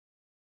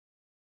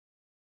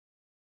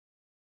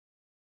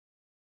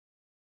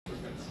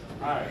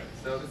Alright,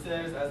 so this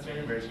is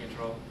SVN Version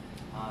Control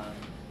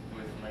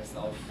with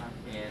myself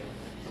and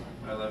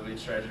my lovely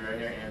treasurer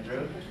here,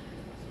 Andrew.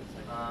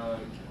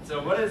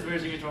 So what is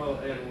version control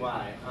and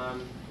why?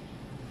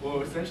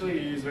 Well,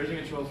 essentially you use version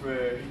control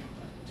for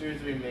 2 or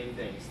 3 main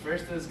things.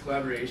 First is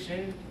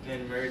collaboration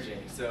and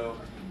merging. So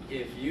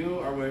if you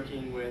are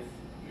working with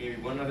maybe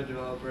one other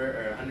developer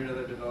or 100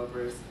 other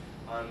developers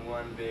on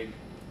one big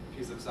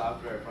piece of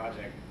software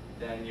project,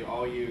 then you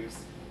all use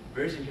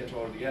version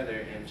control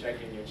together and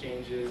check in your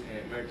changes, and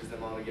it merges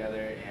them all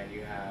together, and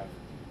you have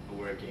a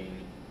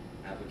working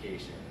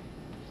application.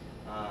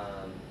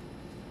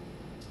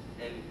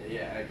 And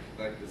yeah,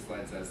 like the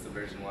slide says, the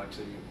version will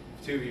actually,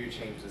 2 of you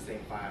change the same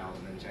file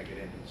and then check it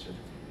in, and it should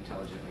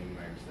intelligently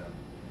merge them.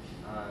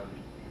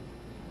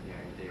 Yeah,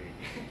 in theory.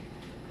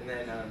 And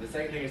then the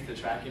second thing is to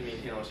track and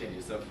maintain all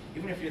changes. So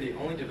even if you're the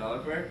only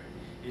developer,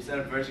 you set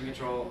up version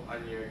control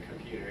on your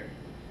computer,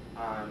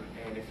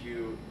 and if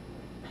you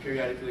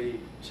periodically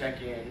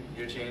check in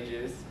your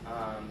changes,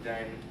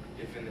 then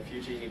if in the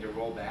future you need to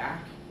roll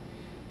back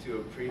to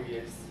a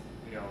previous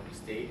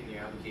state in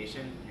your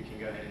application, you can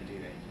go ahead and do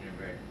that. You can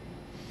revert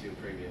to a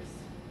previous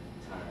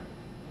time.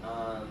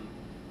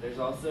 There's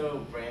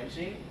also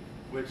branching,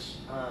 which,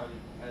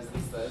 as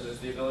this says, is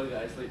the ability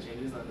to isolate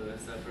changes onto a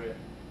separate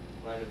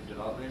line of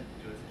development.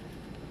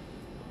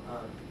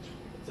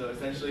 So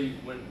essentially,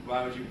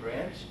 why would you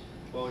branch?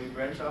 Well, you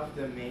branch off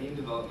the main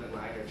development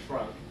line or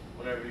trunk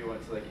whenever you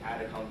want to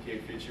add a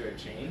complicated feature or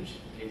change,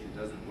 in case it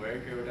doesn't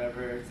work or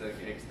whatever. It's like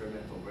an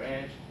experimental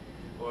branch.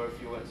 Or if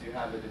you want to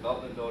have a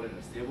development build and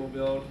a stable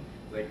build,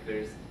 like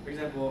there's, for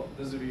example,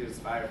 those of you who use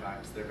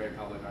Firefox, they're very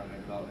public on their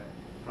development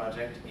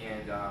project,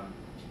 and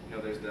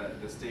there's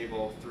the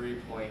stable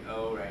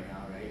 3.0 right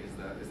now, right?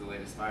 Is the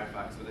latest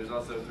Firefox, but there's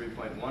also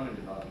 3.1 in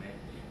development.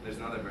 There's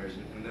another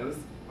version, and those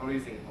are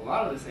using a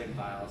lot of the same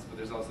files, but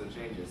there's also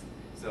changes.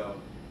 So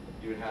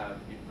you'd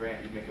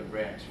make a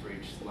branch for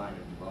each line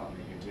of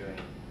development you're doing.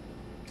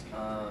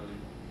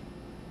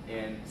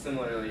 And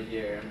similarly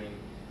here,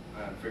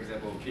 for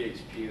example,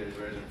 PHP, there's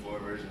version 4,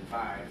 version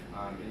 5,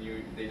 and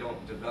they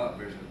don't develop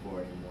version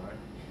 4 anymore,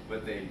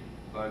 but they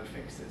bug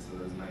fix it, so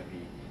those might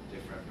be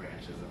different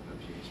branches of the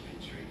PHP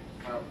tree.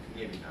 Well,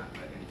 maybe not,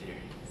 but in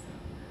theory.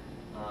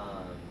 So,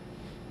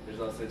 there's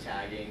also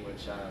tagging,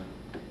 which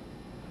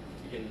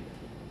do you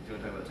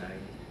want to talk about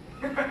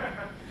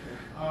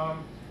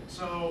tagging?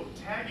 So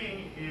tagging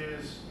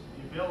is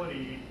the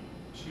ability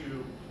to,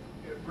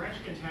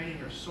 branching and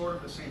tagging are sort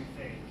of the same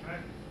thing. Can I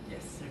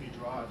maybe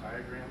draw a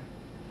diagram?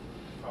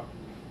 Probably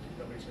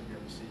nobody's going to be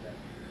able to see that.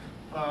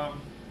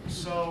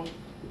 So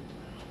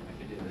I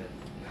could do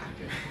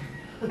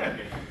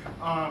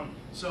that.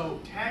 So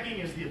tagging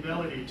is the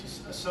ability to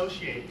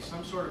associate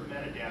some sort of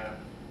metadata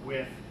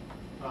with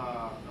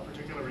a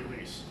particular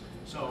release.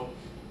 So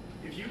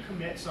if you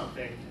commit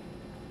something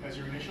as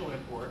your initial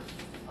import,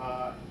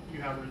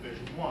 you have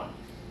revision 1.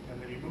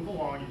 And then you move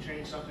along, you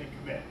change something,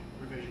 commit,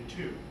 revision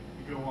 2. You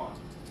go on.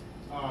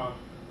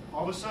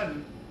 All of a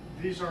sudden,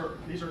 these are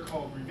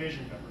called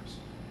revision numbers.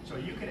 So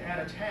you can add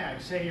a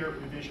tag, say you're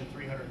at revision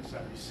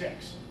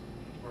 376,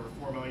 or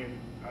 4 million,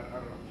 I don't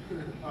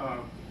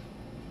know.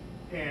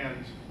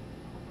 And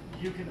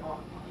you can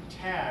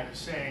tag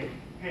saying,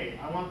 hey,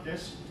 I want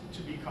this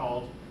to be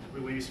called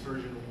release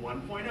version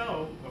 1.0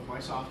 of my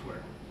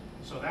software.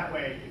 So that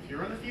way, if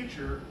you're in the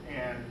future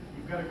and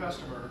you've got a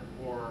customer,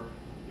 or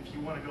if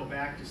you want to go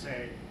back to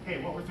say, hey,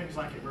 what were things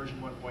like at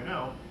version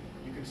 1.0,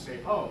 you can say,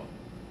 oh,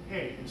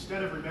 hey,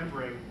 instead of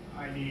remembering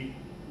I need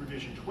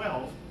revision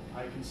 12,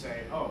 I can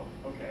say, oh,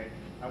 okay,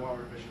 I want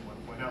revision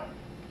 1.0.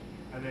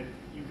 And then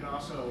you can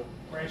also,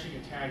 branching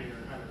and tagging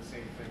are kind of the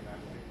same thing that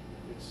way.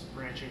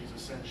 Branching is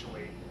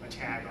essentially a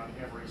tag on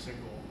every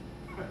single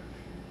revision.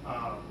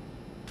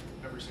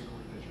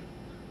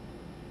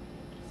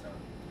 So,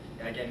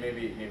 yeah, again,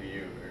 maybe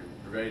you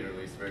are ready to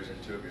release version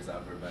 2 of your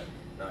software, but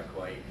not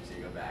quite, so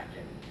you go back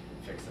and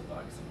fix the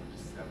bugs and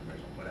just have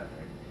version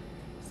whatever.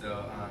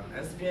 So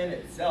SVN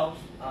itself,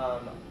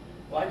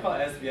 well, I call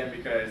it SVN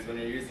because when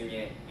you're using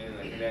it in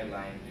the command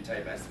line, you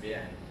type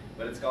SVN,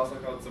 but it's also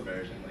called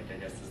Subversion, I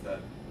guess is the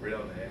real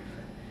name.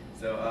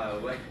 So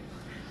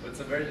what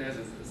Subversion is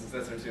a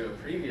successor to a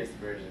previous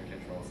version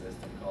control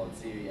system called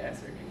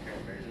CVS, or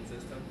Concurrent Version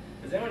System.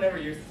 Has anyone ever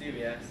used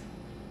CVS?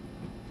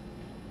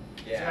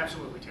 Yeah. It's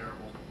absolutely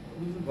terrible.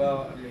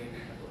 Well,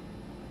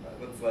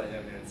 let's let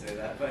him say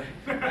that, but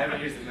I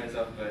haven't used it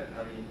myself, but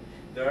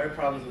there are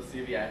problems with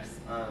CVS,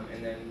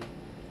 and then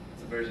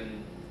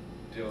Subversion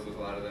deals with a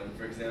lot of them.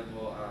 For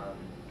example,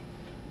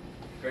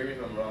 correct me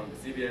if I'm wrong, but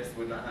CVS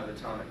would not have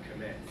atomic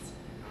commits.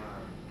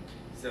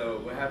 So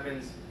what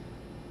happens,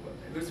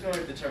 who's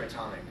familiar with the term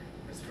atomic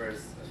as far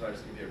as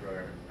computer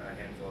programmer, a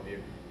handful of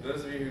you? For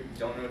those of you who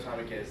don't know what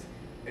atomic is,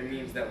 it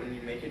means that when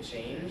you make a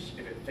change,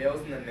 if it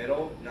fails in the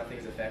middle,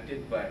 nothing's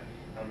affected, but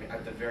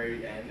at the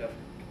very end of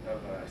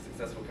a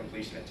successful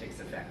completion, it takes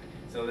effect.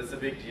 So this is a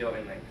big deal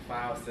in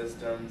file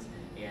systems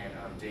and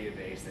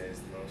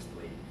databases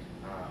mostly.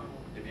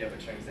 If you have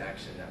a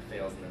transaction that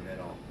fails in the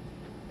middle,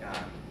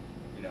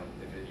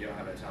 if you don't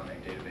have an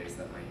atomic database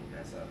that might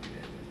mess up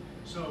your database.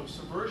 So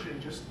Subversion,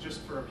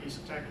 just for a piece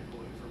of technical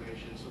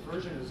information,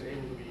 Subversion is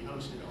able to be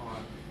hosted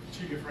on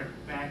 2 different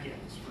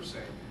backends, per se.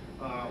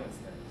 What's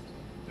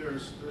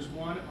next? There's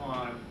one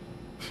on.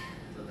 Is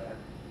it that?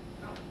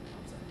 No, I'm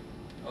sorry.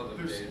 Oh,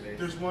 the database.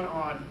 There's one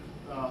on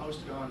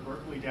hosted on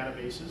Berkeley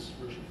Databases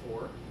version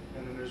 4,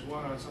 and then there's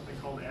one on something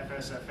called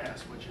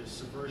FSFS, which is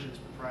Subversion's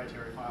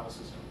proprietary file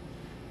system.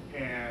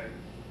 And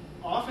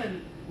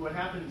often, what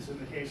happens in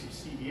the case of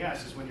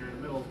CDS is when you're in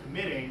the middle of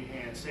committing,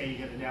 and say you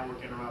get a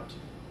network interrupt,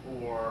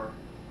 or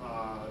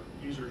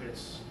user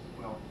hits,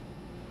 well,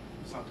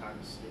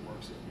 sometimes it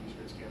works if the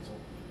user hits cancel.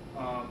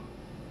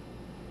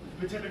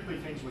 But typically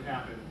things would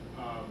happen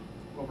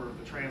over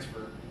the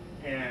transfer,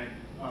 and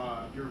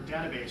your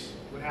database,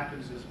 what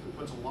happens is it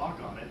puts a lock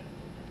on it,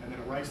 and then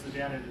it writes the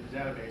data into the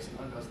database and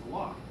undoes the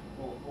lock.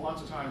 Well,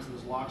 lots of times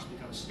those locks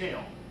become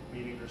stale,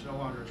 meaning there's no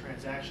longer a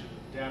transaction in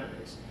the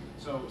database.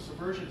 So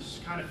Subversion's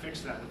kind of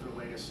fixed that with their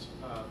latest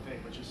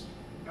thing, which is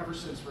ever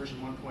since version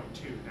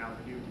 1.2, now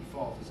the new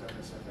default is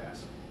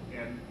FSFS.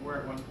 And we're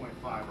at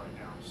 1.5 right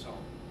now, so.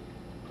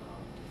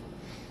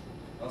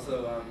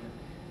 Also,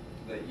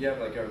 you have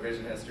like a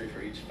revision history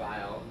for each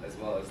file as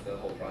well as the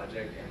whole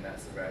project, and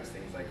that survives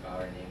things like file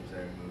renames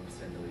or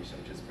moves and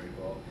deletion, which is pretty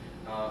cool.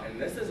 And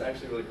this is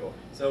actually really cool.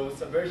 So with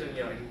Subversion,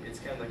 it's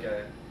kind of like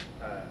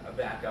a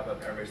backup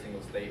of every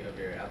single state of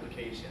your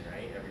application,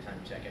 right? Every time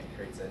you check it, it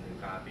creates a new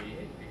copy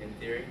in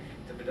theory.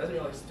 But it doesn't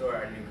really store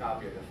a new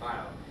copy of the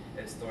file.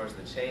 It stores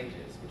the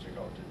changes, which are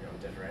called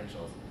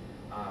differentials.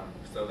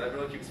 So that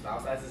really keeps file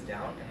sizes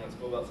down. And what's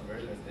cool about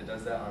Subversion is it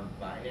does that on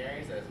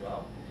binaries as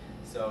well.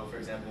 So for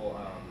example,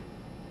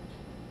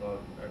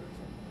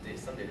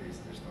 some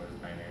databases are stored as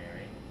binary,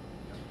 right?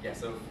 Yeah,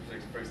 so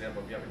for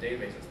example, if you have a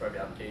database that's part of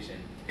the application,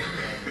 and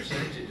you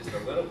change it just a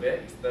little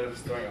bit, instead of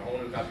storing a whole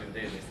new copy of the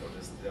database, they'll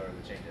just store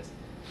the changes.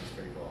 It's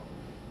pretty cool.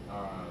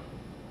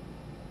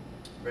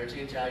 Branching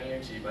and tagging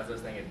are cheap. As I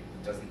was saying, it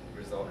doesn't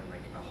result in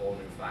like a whole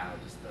new file,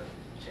 just the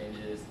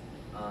changes.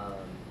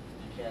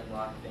 You can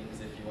lock things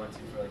if you want to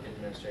for like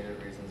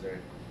administrative reasons, or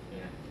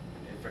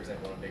for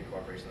example, in a big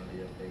corporation, it'll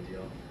be a big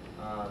deal.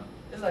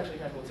 This is actually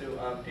kind of cool too.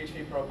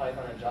 PHP, Perl,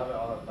 Python, and Java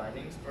all have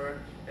bindings for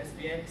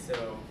SVN,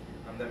 so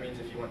that means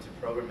if you want to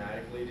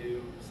programmatically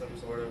do some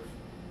sort of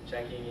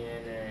checking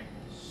in or...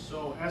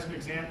 So as an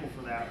example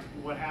for that,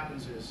 what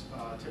happens is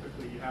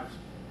typically you have,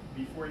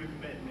 before you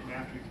commit and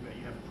after you commit,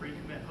 you have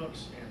pre-commit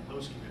hooks and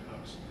post-commit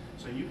hooks.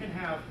 So you can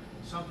have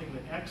something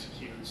that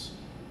executes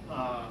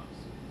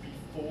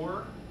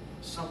before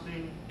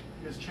something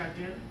is checked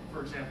in.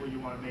 For example, you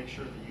want to make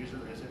sure the user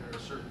has entered a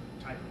certain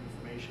type of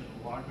information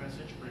in the log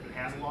message, or if it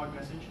has a log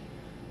message.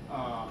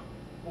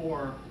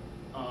 Or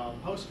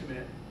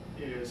post-commit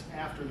is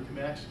after the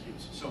commit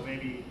executes. So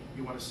maybe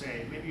you want to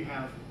say, maybe you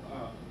have,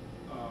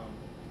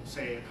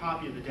 say, a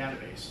copy of the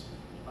database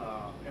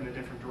in a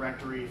different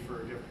directory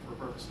for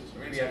purposes.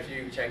 Or maybe after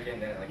you check in,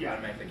 then it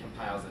automatically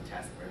compiles a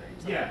test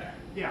version.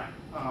 Yeah.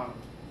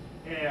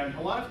 And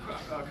a lot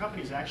of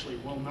companies actually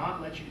will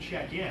not let you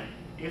check in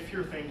if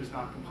your thing does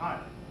not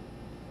compile,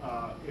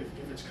 if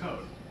it's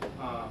code.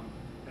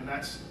 And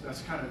that's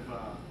kind of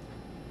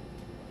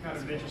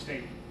an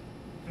interesting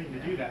thing to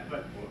do that.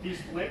 But these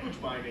language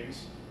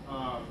bindings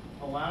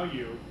allow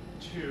you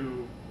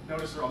to,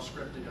 notice they're all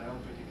scripted, I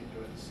don't think you can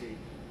do it in C.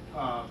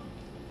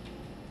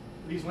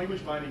 These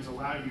language bindings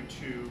allow you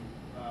to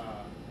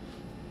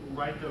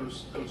write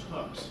those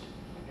hooks.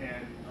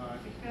 And I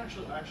think you can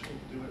actually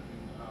do it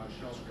in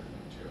shell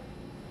scripting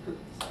too.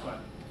 But,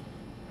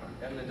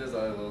 and it does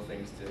other little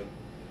things too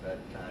that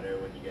matter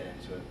when you get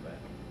into it, but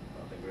I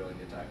don't think we really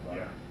need to talk about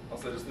it.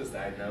 Also, just a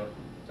side note,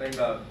 talking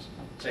about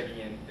checking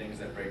in things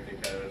that break the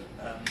code.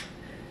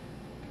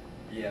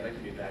 Yeah, that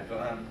could be bad.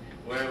 But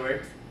where it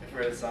worked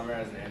for the summer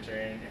as an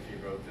intern, if you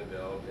broke the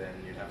build, then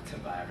you'd have to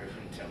buy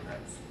everyone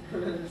donuts.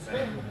 So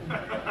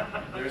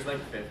there was like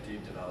 50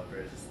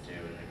 developers too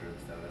in the group,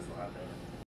 so that's a lot of